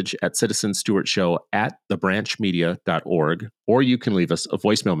message at citizenstewartshow@thebranchmedia.org, or you can leave us a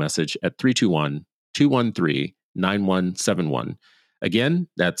voicemail message at 321-213-9171. Again,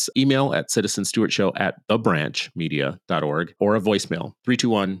 that's email at citizenstewartshow@thebranchmedia.org, or a voicemail,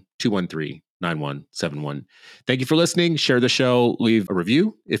 321-213-9171. Thank you for listening. Share the show, leave a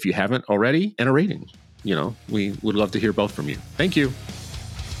review if you haven't already, and a rating. We would love to hear both from you. Thank you.